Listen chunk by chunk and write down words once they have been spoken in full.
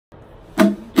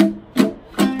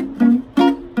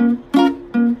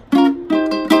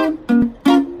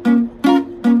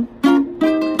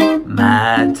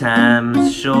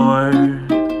time's short,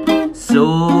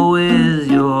 so is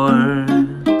yours,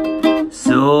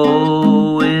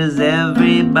 so is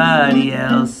everybody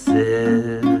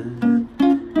else's.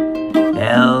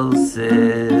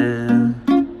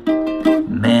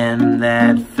 Mend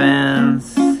that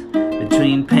fence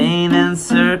between pain and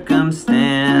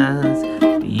circumstance.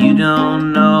 You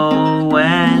don't know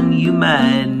when you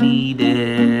might need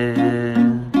it.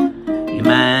 You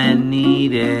might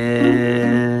need it.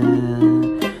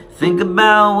 Think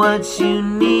about what you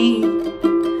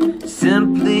need.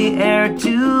 Simply air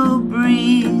to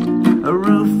breathe, a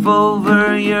roof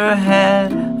over your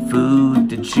head, food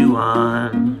to chew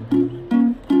on,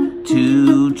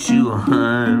 to chew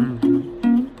on.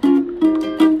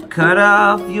 Cut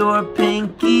off your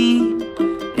pinky,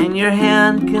 and your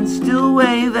hand can still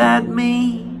wave at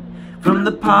me. From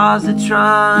the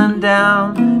positron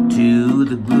down to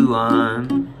the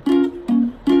gluon,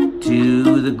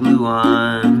 to the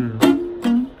gluon.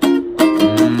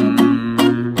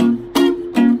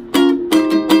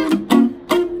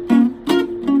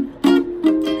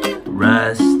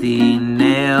 Rusty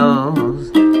nails,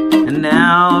 and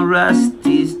now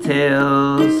Rusty's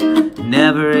tails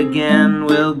never again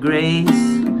will grace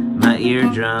my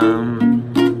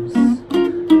eardrums,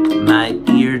 my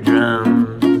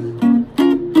eardrums.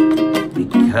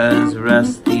 Because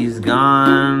Rusty's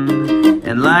gone,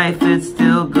 and life it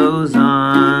still goes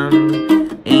on.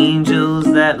 Angels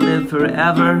that live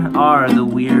forever are the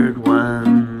weird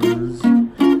ones.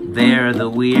 They're the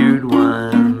weird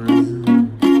ones.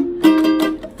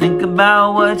 Think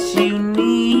about what you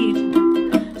need.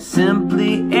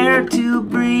 Simply air to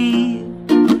breathe,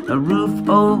 a roof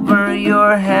over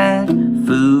your head,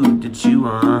 food to chew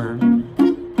on,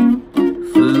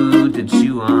 food to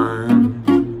chew on.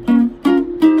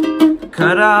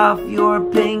 Cut off your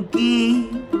pinky,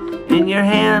 and your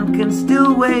hand can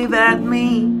still wave at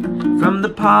me. From the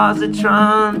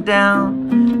positron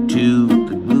down to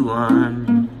the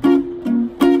gluon,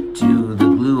 to the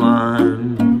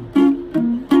gluon,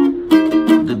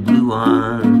 the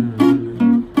gluon,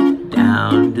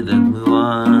 down to the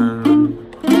gluon.